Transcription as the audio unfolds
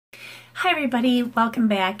Hi everybody, welcome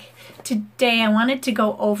back. Today I wanted to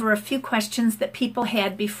go over a few questions that people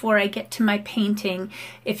had before I get to my painting.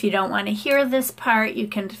 If you don't want to hear this part, you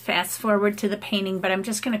can fast forward to the painting, but I'm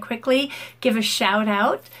just going to quickly give a shout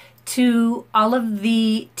out to all of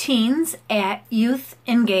the teens at Youth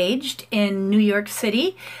Engaged in New York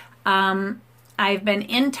City. I've been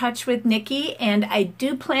in touch with Nikki, and I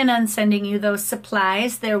do plan on sending you those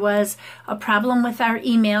supplies. There was a problem with our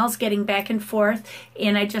emails getting back and forth,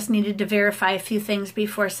 and I just needed to verify a few things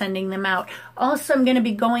before sending them out. Also, I'm going to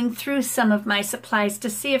be going through some of my supplies to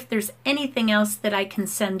see if there's anything else that I can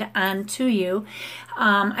send on to you.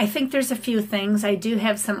 I think there's a few things. I do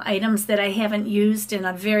have some items that I haven't used in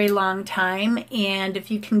a very long time, and if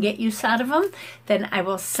you can get use out of them, then I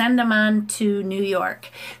will send them on to New York.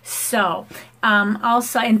 So,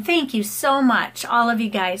 also, and thank you so much, all of you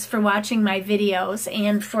guys, for watching my videos,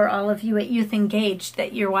 and for all of you at Youth Engaged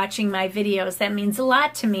that you're watching my videos. That means a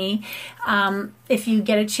lot to me. If you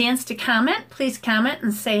get a chance to comment, please comment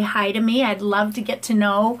and say hi to me. I'd love to get to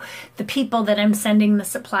know the people that I'm sending the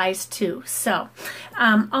supplies to. So,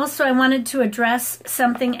 also I wanted to address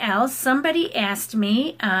something else. Somebody asked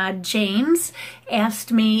me, James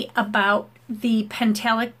asked me about the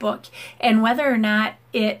Pentalic book and whether or not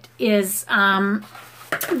it is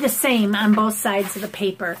the same on both sides of the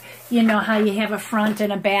paper. You know how you have a front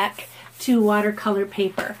and a back to watercolor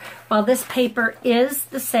paper. Well, this paper is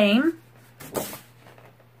the same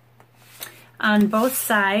on both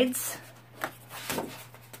sides.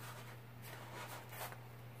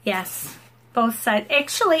 Yes, both sides.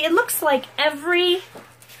 Actually, it looks like every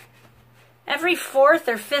fourth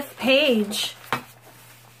or fifth page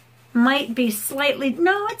might be slightly,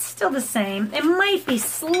 no, it's still the same. It might be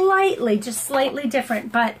slightly, just slightly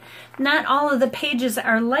different, but not all of the pages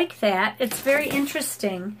are like that. It's very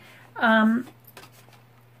interesting.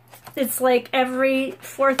 It's like every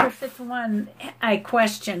fourth or fifth one I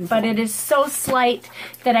question, but it is so slight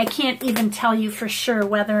that I can't even tell you for sure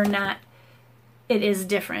whether or not it is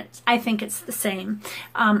different. I think it's the same.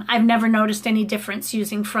 I've never noticed any difference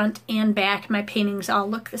using front and back. My paintings all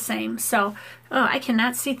look the same. So, oh, I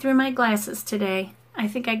cannot see through my glasses today. I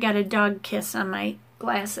think I got a dog kiss on my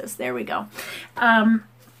glasses. There we go.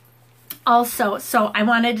 Also, so I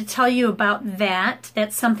wanted to tell you about that.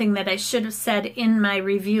 That's something that I should have said in my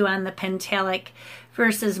review on the Pentalic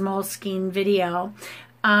versus Moleskine video.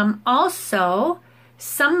 Also,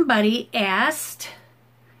 somebody asked,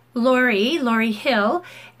 Lori Hill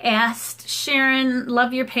asked, Sharon,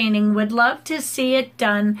 love your painting, would love to see it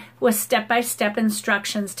done with step-by-step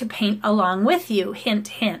instructions to paint along with you, hint,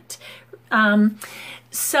 hint.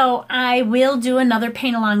 So I will do another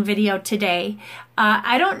paint along video today.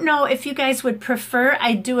 I don't know if you guys would prefer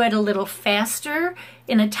I do it a little faster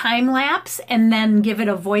in a time lapse and then give it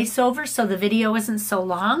a voiceover so the video isn't so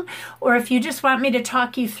long, or if you just want me to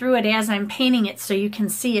talk you through it as I'm painting it so you can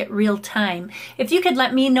see it real time. If you could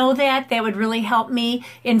let me know that, that would really help me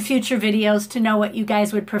in future videos to know what you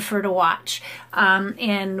guys would prefer to watch.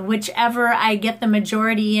 And whichever I get the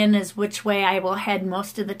majority in is which way I will head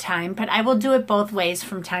most of the time, but I will do it both ways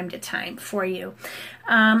from time to time for you.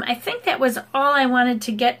 I think that was all I wanted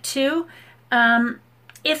to get to.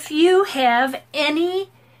 If you have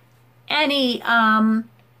any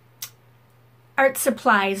art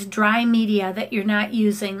supplies, dry media that you're not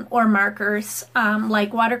using, or markers,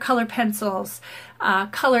 like watercolor pencils,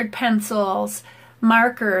 colored pencils,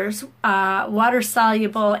 markers,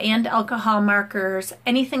 water-soluble and alcohol markers,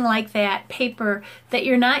 anything like that, paper that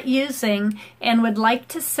you're not using and would like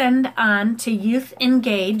to send on to Youth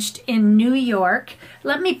Engaged in New York,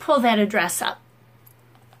 let me pull that address up.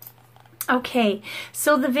 Okay,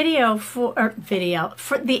 so the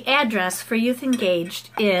the address for Youth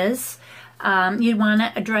Engaged is, you want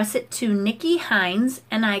to address it to Nikki Hinds,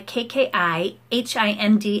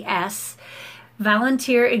 Nikki-Hinds,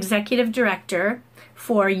 Volunteer Executive Director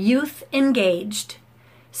for Youth Engaged,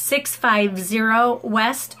 650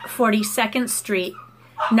 West 42nd Street,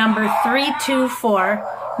 number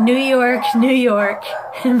 324, New York, New York.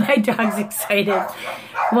 My dog's excited.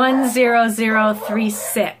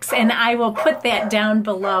 10036. And I will put that down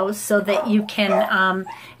below so that you can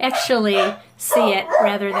actually see it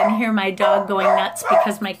rather than hear my dog going nuts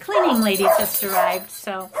because my cleaning lady just arrived.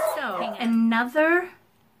 So another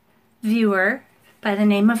viewer by the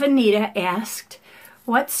name of Anita asked,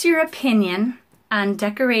 what's your opinion on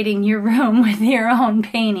decorating your room with your own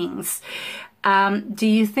paintings? Do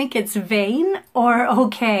you think it's vain or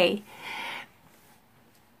okay?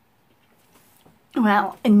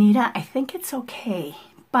 Well, Anita, I think it's okay,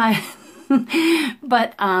 but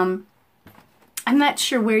I'm not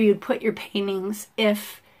sure where you'd put your paintings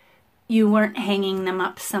if you weren't hanging them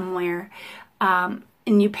up somewhere.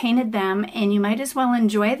 And you painted them, and you might as well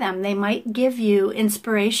enjoy them. They might give you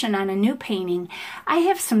inspiration on a new painting. I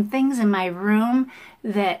have some things in my room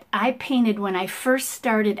that I painted when I first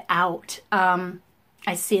started out.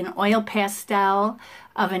 I see an oil pastel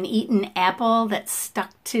of an eaten apple that's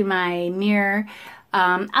stuck to my mirror.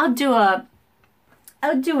 I'll do a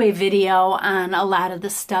video on a lot of the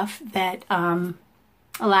stuff that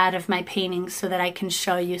a lot of my paintings so that I can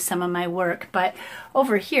show you some of my work. But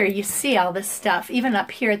over here you see all this stuff, even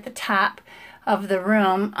up here at the top of the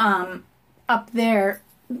room. Up there,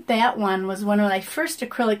 that one was one of my first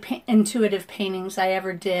acrylic intuitive paintings I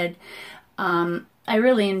ever did. I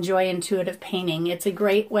really enjoy intuitive painting. It's a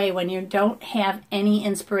great way when you don't have any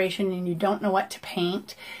inspiration and you don't know what to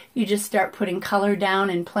paint. You just start putting color down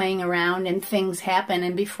and playing around, and things happen,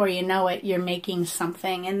 and before you know it, you're making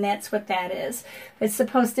something, and that's what that is. It's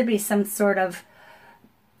supposed to be some sort of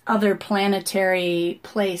other planetary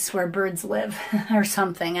place where birds live or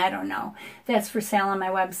something. I don't know. That's for sale on my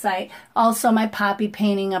website. Also, my poppy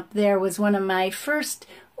painting up there was one of my first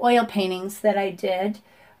oil paintings that I did.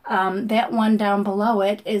 That one down below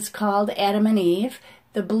it is called Adam and Eve.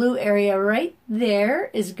 The blue area right there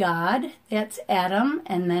is God. That's Adam.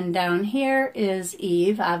 And then down here is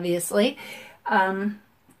Eve, obviously. And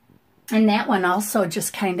that one also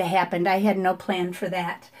just kind of happened. I had no plan for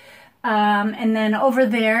that. And then over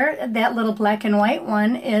there, that little black and white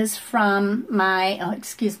one is from my, oh,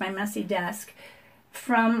 excuse my messy desk,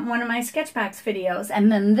 from one of my Sketchbox videos.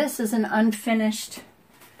 And then this is an unfinished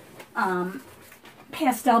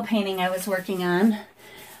pastel painting I was working on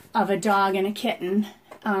of a dog and a kitten.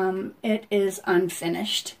 It is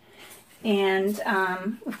unfinished. And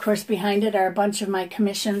of course behind it are a bunch of my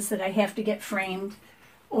commissions that I have to get framed,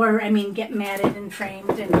 or I mean get matted and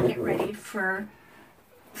framed and get ready for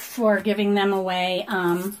giving them away,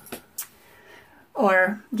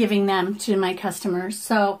 or giving them to my customers.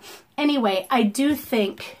 So anyway, I do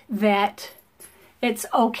think that it's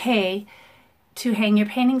okay to hang your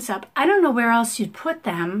paintings up. I don't know where else you'd put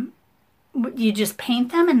them. You just paint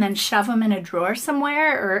them and then shove them in a drawer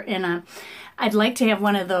somewhere, or in a, I'd like to have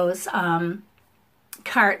one of those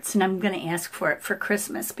carts, and I'm going to ask for it for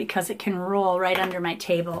Christmas because it can roll right under my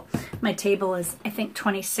table. My table is, I think,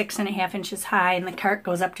 26.5 inches high, and the cart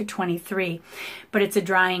goes up to 23. But it's a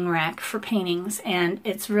drying rack for paintings, and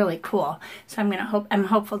it's really cool. So I'm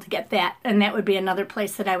hopeful to get that, and that would be another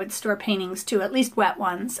place that I would store paintings too, at least wet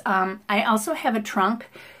ones. I also have a trunk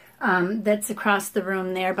that's across the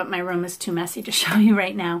room there, but my room is too messy to show you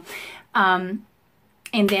right now. And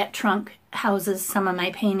that trunk houses some of my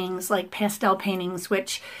paintings, like pastel paintings,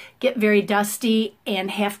 which get very dusty and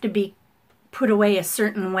have to be put away a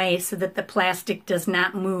certain way so that the plastic does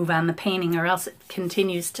not move on the painting, or else it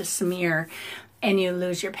continues to smear and you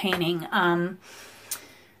lose your painting.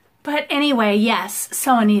 But anyway, yes,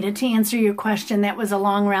 so Anita, to answer your question, that was a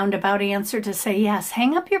long roundabout answer to say, yes,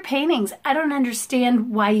 hang up your paintings. I don't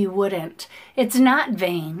understand why you wouldn't. It's not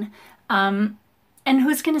vain. And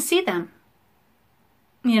who's going to see them?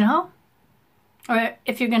 You know? Or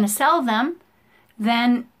if you're going to sell them,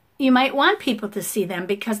 then you might want people to see them,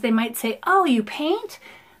 because they might say, oh, you paint?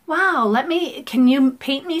 Wow, can you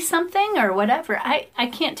paint me something or whatever? I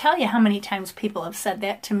can't tell you how many times people have said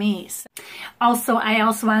that to me. So. Also, I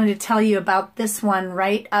also wanted to tell you about this one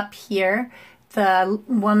right up here, the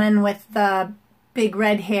woman with the big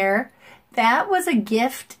red hair. That was a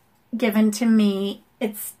gift given to me.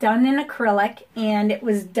 It's done in acrylic, and it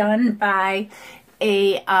was done by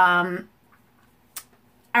a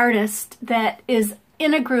artist that is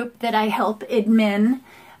in a group that I help admin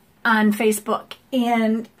on Facebook,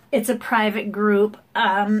 and it's a private group,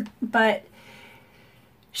 but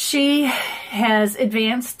she has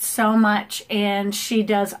advanced so much, and she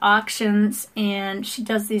does auctions, and she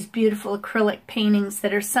does these beautiful acrylic paintings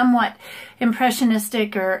that are somewhat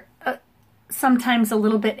impressionistic, or sometimes a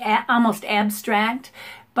little bit almost abstract,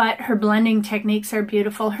 but her blending techniques are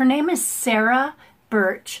beautiful. Her name is Sarah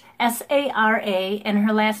Birch, S-A-R-A, and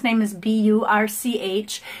her last name is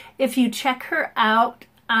B-U-R-C-H. If you check her out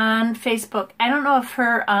on Facebook, I don't know if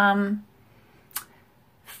her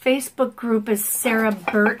Facebook group is Sarah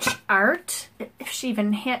Birch Art, if she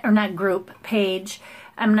even hit, or not group, page,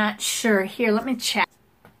 I'm not sure. Here, let me check.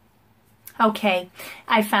 Okay,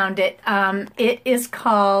 I found it. It is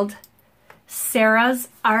called Sarah's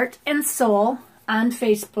Art and Soul on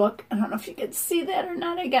Facebook. I don't know if you can see that or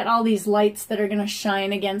not. I got all these lights that are going to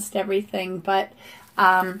shine against everything, but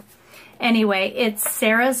anyway, it's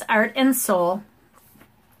Sarah's Art and Soul,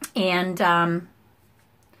 and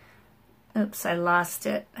oops, I lost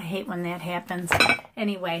it. I hate when that happens.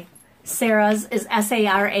 Anyway, Sarah's is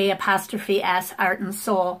SARA' Art and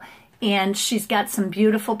Soul, and she's got some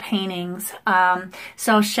beautiful paintings.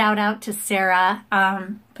 So shout out to Sarah,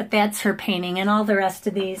 but that's her painting, and all the rest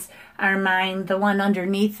of these are mine. The one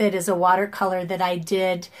underneath it is a watercolor that I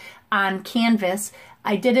did on canvas.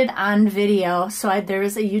 I did it on video, so there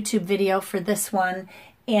is a YouTube video for this one,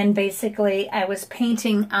 and basically I was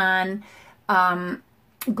painting on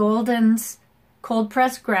Golden's cold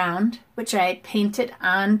pressed ground, which I painted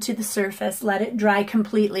onto the surface, let it dry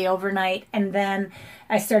completely overnight, and then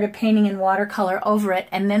I started painting in watercolor over it,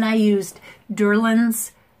 and then I used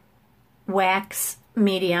Derlin's wax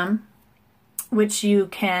medium, which you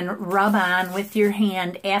can rub on with your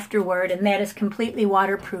hand afterward, and that is completely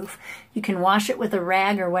waterproof. You can wash it with a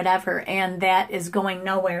rag or whatever, and that is going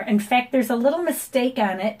nowhere. In fact, there's a little mistake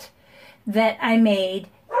on it that I made,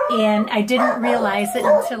 and I didn't realize it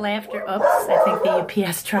until after. Oops, I think the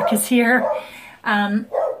UPS truck is here.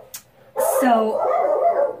 So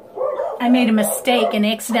I made a mistake and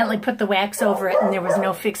accidentally put the wax over it, and there was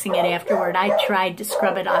no fixing it afterward. I tried to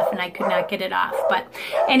scrub it off and I could not get it off. But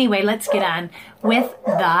anyway, let's get on with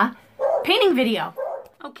the painting video.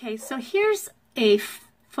 Okay, so here's a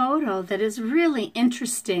photo that is really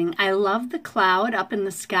interesting. I love the cloud up in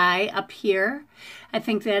the sky up here. I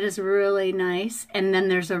think that is really nice. And then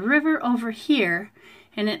there's a river over here,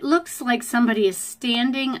 and it looks like somebody is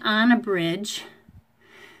standing on a bridge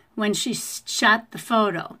when she shot the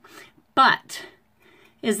photo. But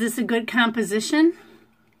is this a good composition?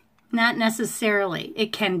 Not necessarily.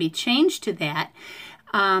 It can be changed to that.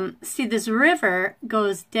 See, this river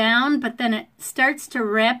goes down, but then it starts to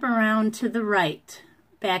wrap around to the right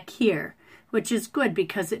back here, which is good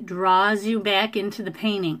because it draws you back into the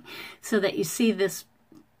painting so that you see this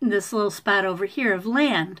little spot over here of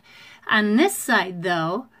land. On this side,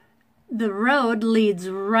 though, the road leads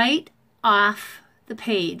right off the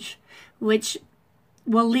page, which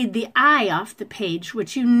will lead the eye off the page,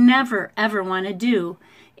 which you never ever want to do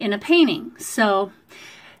in a painting. So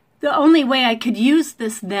the only way I could use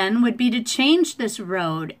this then would be to change this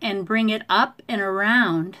road and bring it up and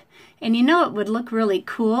around. And you know, it would look really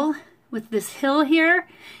cool with this hill here.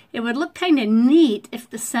 It would look kind of neat if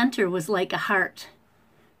the center was like a heart,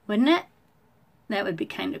 wouldn't it? That would be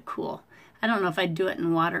kind of cool. I don't know if I'd do it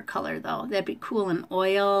in watercolor though. That'd be cool in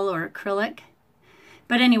oil or acrylic.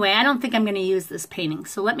 But anyway, I don't think I'm going to use this painting,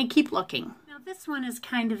 so let me keep looking. Now this one is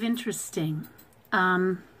kind of interesting.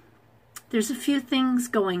 There's a few things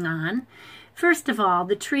going on. First of all,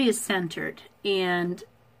 the tree is centered, and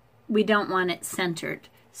we don't want it centered.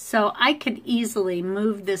 So I could easily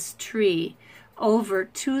move this tree over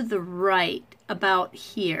to the right about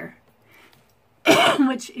here,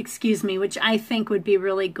 which I think would be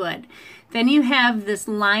really good. Then you have this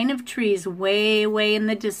line of trees way, way in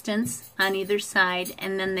the distance on either side,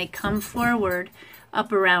 and then they come forward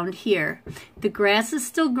up around here. The grass is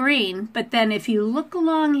still green, but then if you look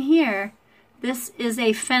along here, this is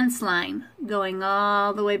a fence line going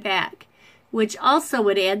all the way back, which also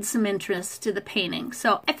would add some interest to the painting.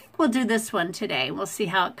 So I think we'll do this one today. We'll see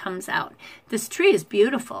how it comes out. This tree is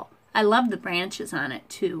beautiful. I love the branches on it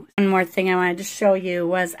too. One more thing I wanted to show you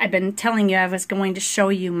was, I've been telling you I was going to show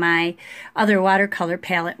you my other watercolor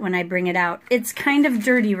palette when I bring it out. It's kind of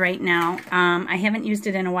dirty right now. I haven't used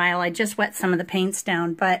it in a while. I just wet some of the paints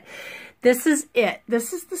down, but this is it.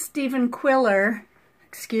 This is the Stephen Quiller,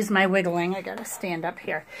 excuse my wiggling, I gotta stand up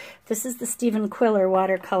here. This is the Stephen Quiller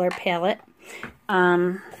watercolor palette.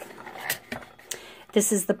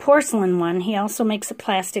 This is the porcelain one. He also makes a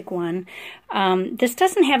plastic one. This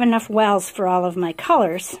doesn't have enough wells for all of my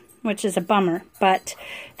colors, which is a bummer, but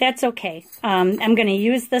that's okay. I'm going to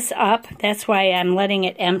use this up. That's why I'm letting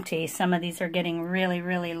it empty. Some of these are getting really,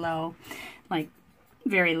 really low, like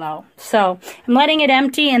very low. So I'm letting it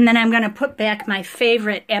empty, and then I'm going to put back my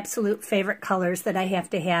favorite, absolute favorite colors that I have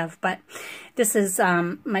to have. But this is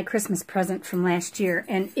my Christmas present from last year,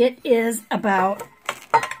 and it is about...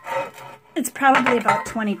 it's probably about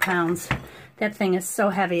 20 pounds. That thing is so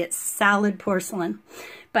heavy. It's solid porcelain.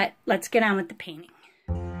 But let's get on with the painting.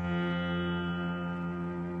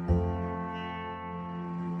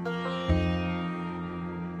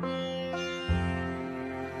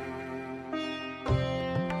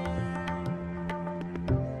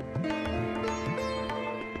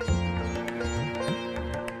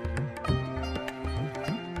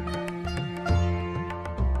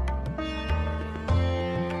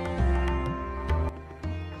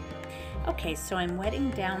 Okay, so I'm wetting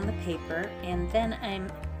down the paper, and then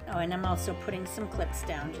I'm also putting some clips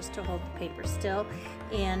down just to hold the paper still,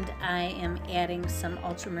 and I am adding some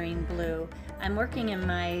ultramarine blue. I'm working in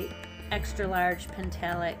my extra large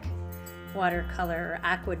Pentalic watercolor, or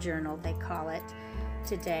aqua journal they call it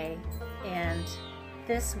today. And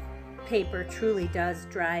this paper truly does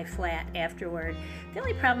dry flat afterward. The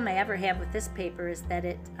only problem I ever have with this paper is that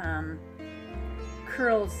it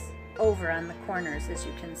curls over on the corners, as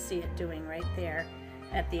you can see it doing right there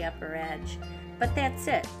at the upper edge. But that's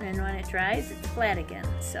it, and when it dries, it's flat again,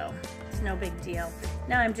 so it's no big deal.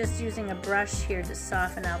 Now I'm just using a brush here to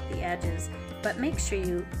soften out the edges, but make sure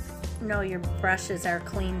you know your brushes are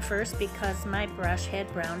clean first, because my brush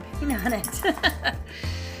had brown paint on it.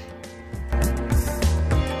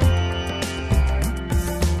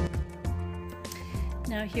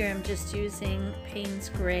 Now here I'm just using Payne's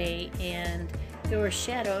Gray, and there were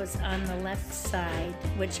shadows on the left side,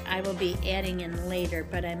 which I will be adding in later,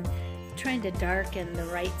 but I'm trying to darken the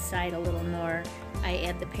right side a little more. I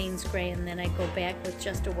add the Payne's Gray, and then I go back with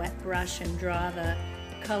just a wet brush and draw the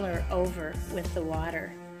color over with the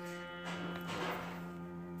water.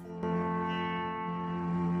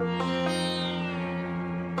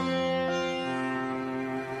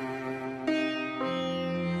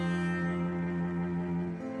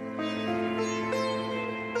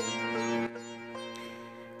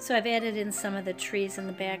 So I've added in some of the trees in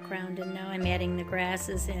the background, and now I'm adding the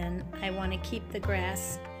grasses in. I want to keep the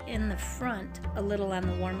grass in the front a little on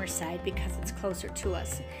the warmer side because it's closer to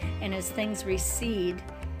us. And as things recede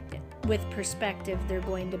with perspective, they're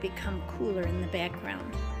going to become cooler in the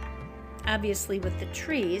background. Obviously with the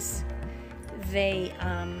trees, they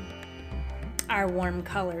are warm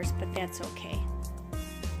colors, but that's okay.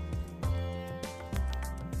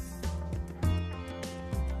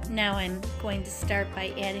 Now I'm going to start by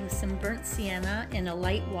adding some burnt sienna in a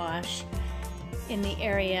light wash in the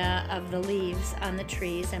area of the leaves on the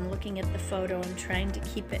trees. I'm looking at the photo and trying to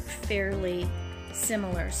keep it fairly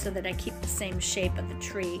similar so that I keep the same shape of the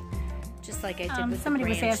tree, just like I did with somebody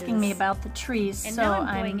the branches. was asking me about the trees, and so now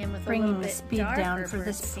I'm bringing the speed down for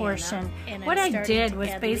this portion. What I did was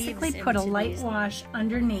basically put a light wash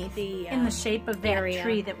underneath in the shape of that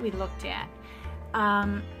tree that we looked at.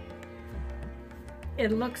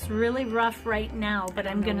 It looks really rough right now, but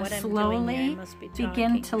I'm going to slowly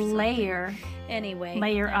begin to layer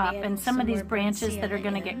up. And some of these branches that are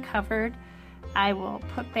going to get covered, I will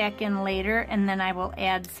put back in later, and then I will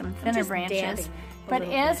add some thinner branches. But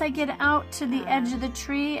as I get out to the edge of the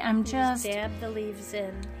tree, I'm just dab the leaves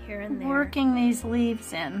in here and there, working these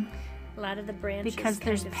leaves in. A lot of the branches because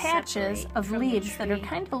there's patches of leaves that are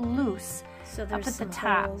kind of loose up at the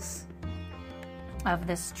top of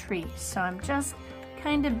this tree. So I'm just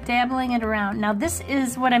kind of dabbling it around. Now this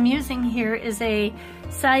is what I'm using here is a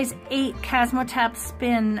size 8 Cosmotop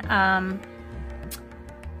Spin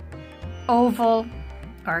oval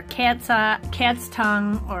or cat's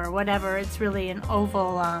tongue or whatever. It's really an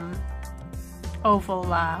oval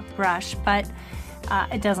brush, but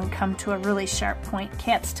it doesn't come to a really sharp point.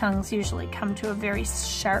 Cat's tongues usually come to a very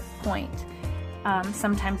sharp point.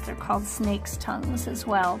 Sometimes they're called snake's tongues as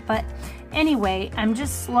well. But anyway, I'm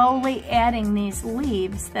just slowly adding these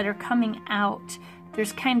leaves that are coming out.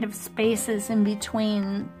 There's kind of spaces in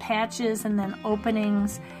between patches and then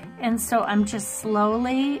openings. And so I'm just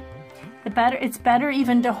slowly, it's better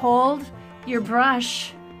even to hold your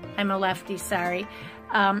brush, I'm a lefty, sorry,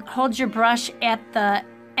 hold your brush at the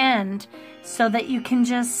end so that you can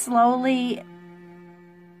just slowly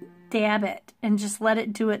dab it and just let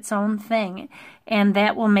it do its own thing, and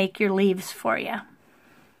that will make your leaves for you.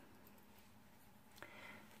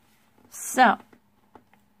 So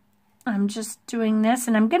I'm just doing this,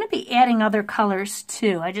 and I'm going to be adding other colors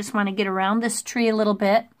too. I just want to get around this tree a little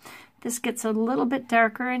bit. This gets a little bit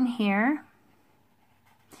darker in here,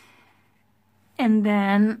 and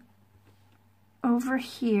then over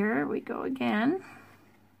here we go again.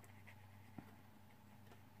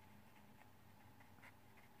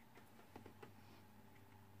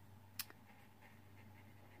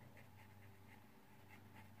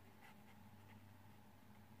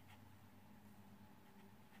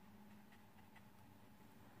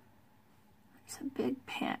 A big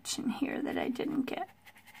patch in here that I didn't get.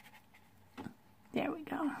 There we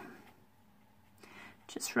go.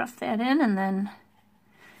 Just rough that in and then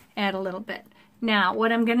add a little bit. Now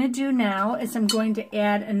what I'm going to do now is I'm going to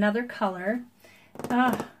add another color.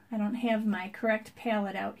 I don't have my correct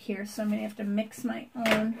palette out here, so I'm going to have to mix my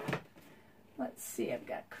own. Let's see, I've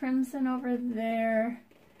got crimson over there,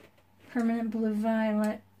 permanent blue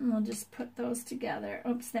violet, and we'll just put those together.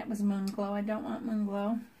 Oops, that was moon glow. I don't want moon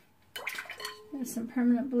glow. There's some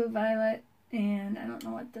permanent blue violet, and I don't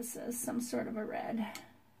know what this is, some sort of a red.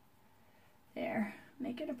 There,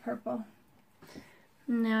 make it a purple.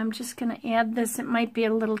 Now I'm just going to add this. It might be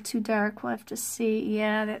a little too dark. We'll have to see.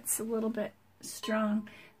 Yeah, that's a little bit strong.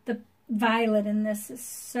 violet in this is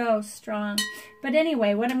so strong. But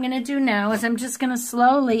anyway, what I'm going to do now is I'm just going to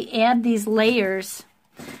slowly add these layers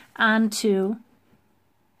onto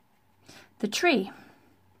the tree.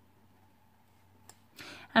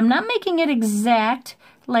 I'm not making it exact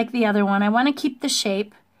like the other one. I want to keep the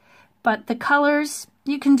shape, but the colors,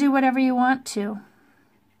 you can do whatever you want to.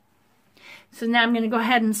 So now I'm going to go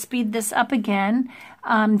ahead and speed this up again,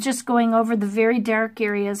 just going over the very dark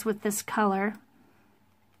areas with this color.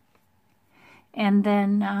 And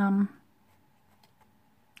then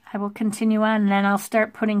I will continue on, and then I'll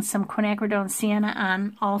start putting some quinacridone sienna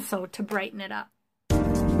on also to brighten it up.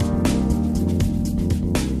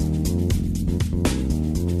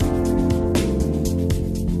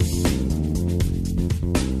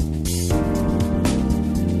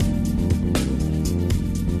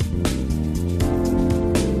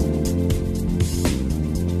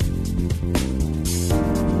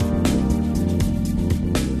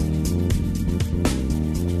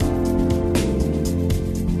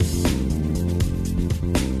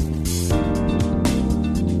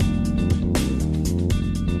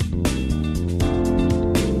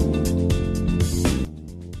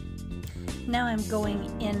 Now I'm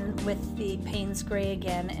going in with the Payne's Gray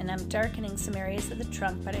again, and I'm darkening some areas of the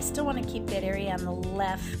trunk, but I still want to keep that area on the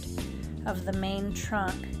left of the main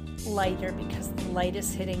trunk lighter because the light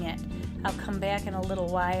is hitting it. I'll come back in a little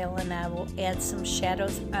while and I will add some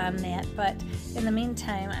shadows on that, but in the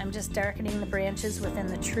meantime I'm just darkening the branches within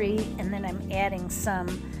the tree, and then I'm adding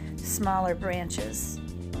some smaller branches.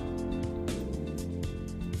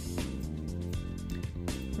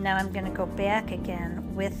 Now I'm going to go back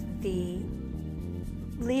again with the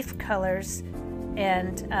leaf colors,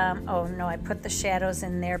 and oh no, I put the shadows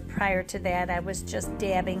in there. Prior to that I was just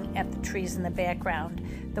dabbing at the trees in the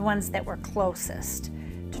background, the ones that were closest,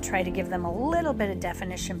 to try to give them a little bit of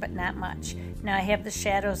definition, but not much. Now I have the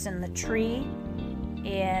shadows in the tree,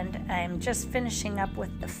 and I'm just finishing up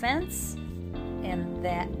with the fence, and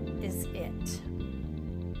that is it.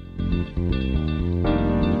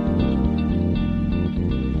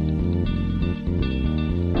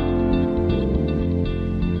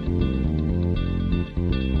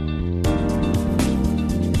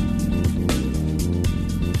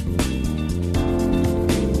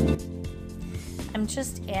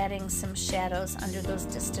 Just adding some shadows under those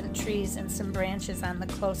distant trees and some branches on the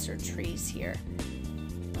closer trees here.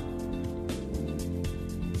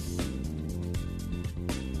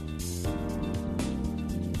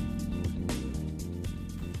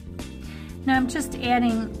 Now I'm just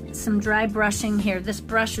adding some dry brushing here. This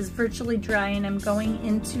brush is virtually dry, and I'm going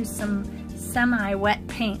into some semi-wet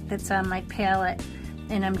paint that's on my palette,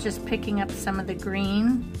 and I'm just picking up some of the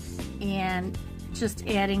green and just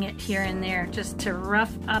adding it here and there just to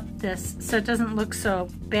rough up this so it doesn't look so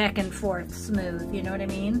back and forth smooth, you know what I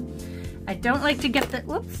mean? I don't like to get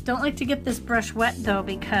this brush wet though,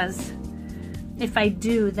 because if I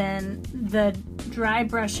do, then the dry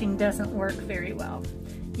brushing doesn't work very well.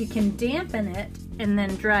 You can dampen it and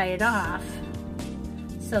then dry it off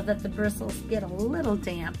so that the bristles get a little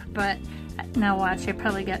damp, but now watch, I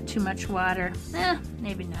probably got too much water.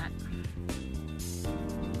 Maybe not.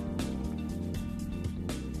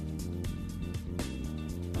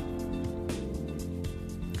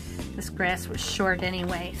 This grass was short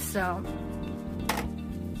anyway, so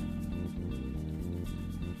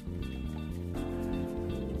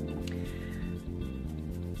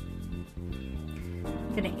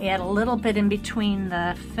I'm going to add a little bit in between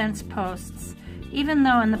the fence posts, even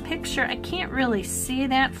though in the picture I can't really see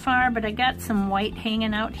that far, but I got some white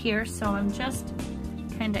hanging out here, so I'm just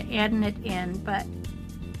kind of adding it in, but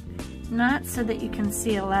not so that you can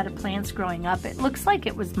see a lot of plants growing up. It looks like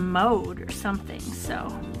it was mowed or something,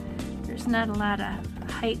 so there's not a lot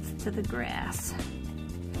of height to the grass.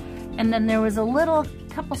 And then there was a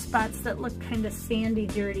couple spots that look kind of sandy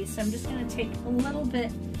dirty, so I'm just going to take a little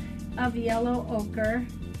bit of yellow ochre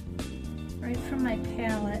right from my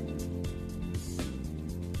palette.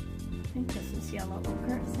 I think this is yellow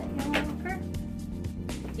ochre. Is that yellow ochre?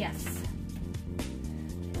 Yes.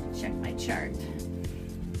 Check my chart.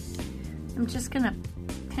 I'm just going to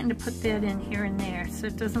kind of put that in here and there so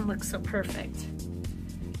it doesn't look so perfect.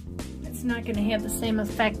 It's not going to have the same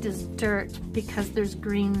effect as dirt because there's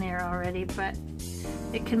green there already, but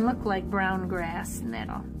it can look like brown grass, and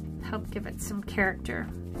that'll help give it some character.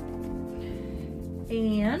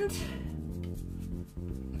 And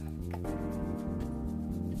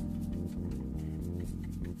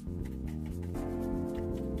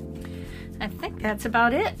I think that's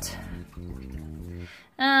about it.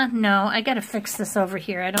 No, I gotta fix this over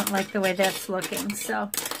here. I don't like the way that's looking,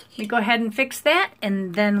 so let me go ahead and fix that,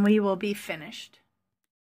 and then we will be finished.